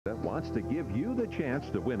that wants to give you the chance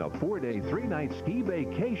to win a 4-day, 3-night ski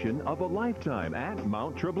vacation of a lifetime at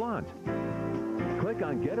Mount Tremblant. Click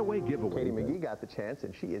on Getaway Giveaway. Katie McGee got the chance,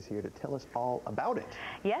 and she is here to tell us all about it.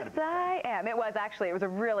 Yes, I am. It was a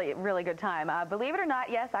really, really good time. Believe it or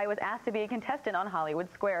not, yes, I was asked to be a contestant on Hollywood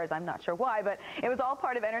Squares. I'm not sure why, but it was all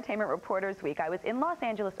part of Entertainment Reporters Week. I was in Los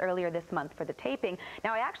Angeles earlier this month for the taping.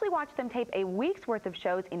 Now, I actually watched them tape a week's worth of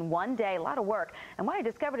shows in one day, a lot of work. And what I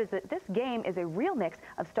discovered is that this game is a real mix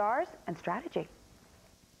of stars and strategy.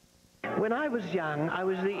 When I was young, I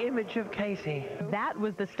was the image of Casey. That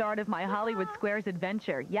was the start of my Hollywood Squares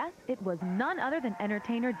adventure. Yes, it was none other than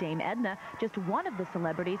entertainer Dame Edna, just one of the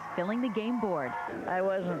celebrities filling the game board. I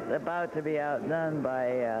wasn't about to be outdone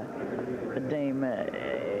by Dame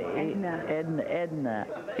Edna.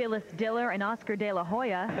 Phyllis Diller and Oscar De La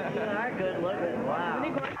Hoya. You are good looking, wow.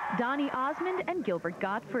 Donny Osmond and Gilbert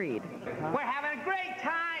Gottfried. We're having a great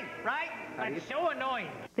time, right? It's so annoying.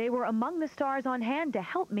 They were among the stars on hand to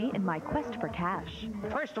help me in my quest for cash.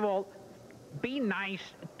 First of all, be nice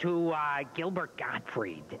to Gilbert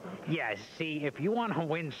Gottfried. Yes, see, if you want to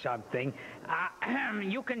win something,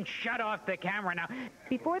 you can shut off the camera now.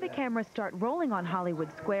 Before the cameras start rolling on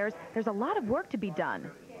Hollywood Squares, there's a lot of work to be done.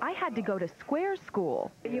 I had to go to Square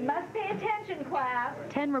School. You must pay attention, class.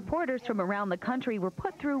 10 reporters from around the country were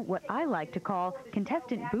put through what I like to call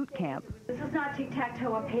contestant boot camp. This is not tic-tac-toe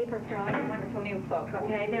or paper throwing, you wonderful new folks,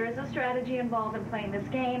 okay? There is a strategy involved in playing this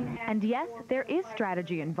game. And yes, there is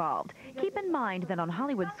strategy involved. Keep in mind that on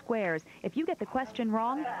Hollywood Squares, if you get the question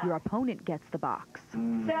wrong, your opponent gets the box.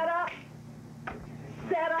 Set up.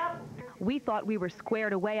 Set up. We thought we were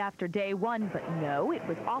squared away after day one, but no, it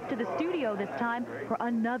was off to the studio this time for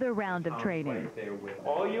another round of training.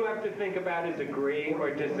 All you have to think about is agree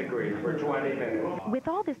or disagree for 20 minutes. With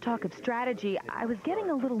all this talk of strategy, I was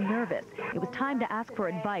getting a little nervous. It was time to ask for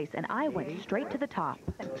advice, and I went straight to the top.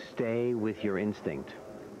 Stay with your instinct.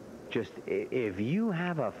 Just, if you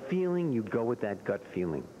have a feeling, you go with that gut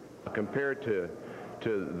feeling. Compared to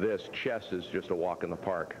this, chess is just a walk in the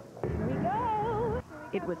park. Here we go.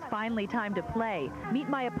 It was finally time to play. Meet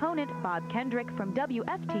my opponent, Bob Kendrick from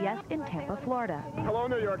WFTS in Tampa, Florida. Hello,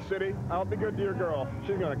 New York City. I'll be good to your girl.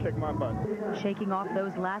 She's going to kick my butt. Shaking off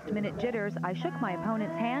those last-minute jitters, I shook my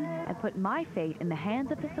opponent's hand and put my fate in the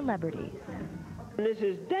hands of the celebrities. This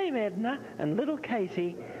is Dame Edna and little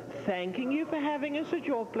Casey thanking you for having us at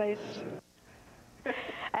your place.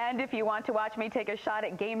 And if you want to watch me take a shot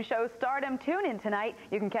at game show stardom, tune in tonight.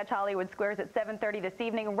 You can catch Hollywood Squares at 7:30 this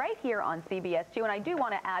evening right here on CBS 2. And I do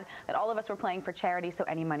want to add that all of us were playing for charity, so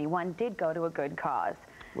any money won did go to a good cause.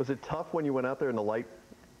 Was it tough when you went out there and the light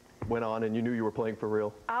went on and you knew you were playing for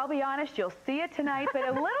real? I'll be honest, you'll see it tonight, but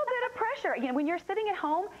a little bit of pressure. You know, when you're sitting at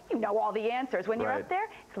home, you know all the answers. When you're up there,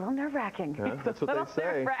 it's a little nerve-wracking. Yeah, that's what they say.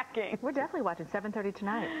 Nerve-wracking. We're definitely watching 7:30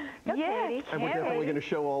 tonight. Yeah, Katie. And we're definitely going to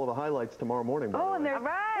show all of the highlights tomorrow morning. Oh, and there's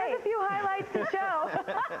a few highlights to show.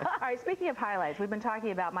 All right, speaking of highlights, we've been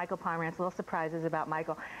talking about Michael Pomeranz, little surprises about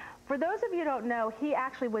Michael. For those of you who don't know, he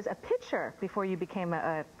actually was a pitcher before you became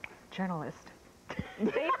a journalist.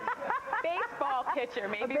 Baseball pitcher,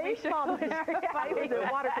 maybe. A baseball pitcher. Yeah, he was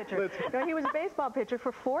a water pitcher. No, he was a baseball pitcher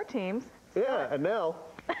for 4 teams. Yeah, and now...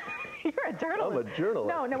 You're a journalist. I'm a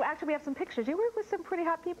journalist. No, actually, we have some pictures. You work with some pretty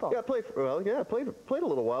hot people. Yeah, I played a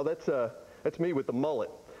little while. That's me with the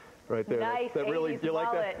mullet. Right there. Nice, that really, you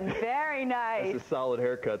like that? Very nice. That's a solid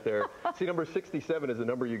haircut there. See, number 67 is the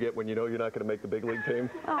number you get when you know you're not going to make the big league team.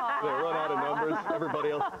 They run out of numbers.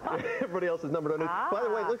 Everybody else is numbered under. By the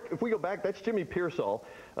way, look, if we go back, that's Jimmy Pearsall.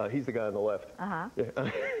 He's the guy on the left. Yeah.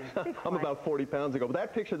 I'm about 40 pounds ago. But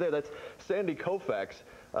that picture there, that's Sandy Koufax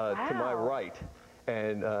to my right,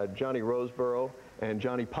 and Johnny Roseborough and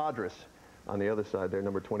Johnny Padres. On the other side there,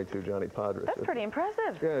 number 22, Johnny Padres. That's pretty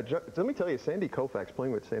impressive. Yeah, let me tell you, Sandy Koufax,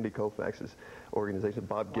 playing with Sandy Koufax's organization,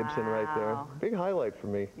 Bob Gibson right there. Big highlight for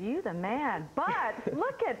me. You the man. But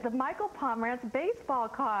look at the Michael Pomeranz baseball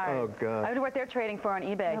card. Oh, God. I wonder what they're trading for on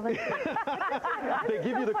eBay. They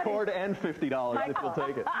give you the card and $50 if you'll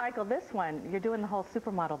take it. Michael, this one, you're doing the whole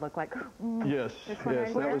supermodel look like. Yes, yes.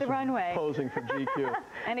 Where's the runway? Posing for GQ.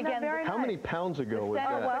 And again, how many pounds ago was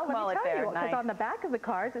that? Well, let me tell you, because on the back of the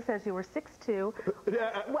cards it says you were 6'2".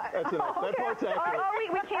 Yeah, that's enough. That part's accurate.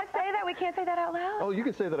 We can't say that? We can't say that out loud? Oh, you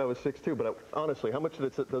can say that I was 6'2", but honestly, how much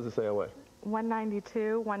does it say I weigh?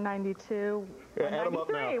 192, 192, yeah, add them up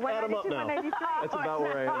now. Add them up now. That's about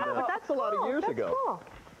where I am now. But that's a lot of years ago. Cool.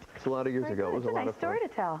 It's a lot of years ago. It was a lot of fun. It's a nice story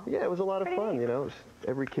to tell. Yeah, it was a lot of fun. You know, it was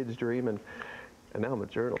every kid's dream, and now I'm a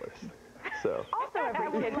journalist. So. Also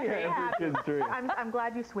every kid's dream. dream. I'm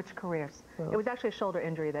glad you switched careers. It was actually a shoulder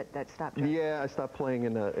injury that stopped you. Yeah, I stopped playing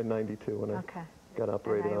in '92 when I got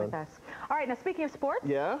operated on. with us. All right, now speaking of sports.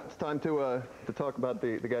 Yeah, it's time to talk about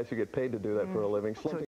the guys who get paid to do that for a living.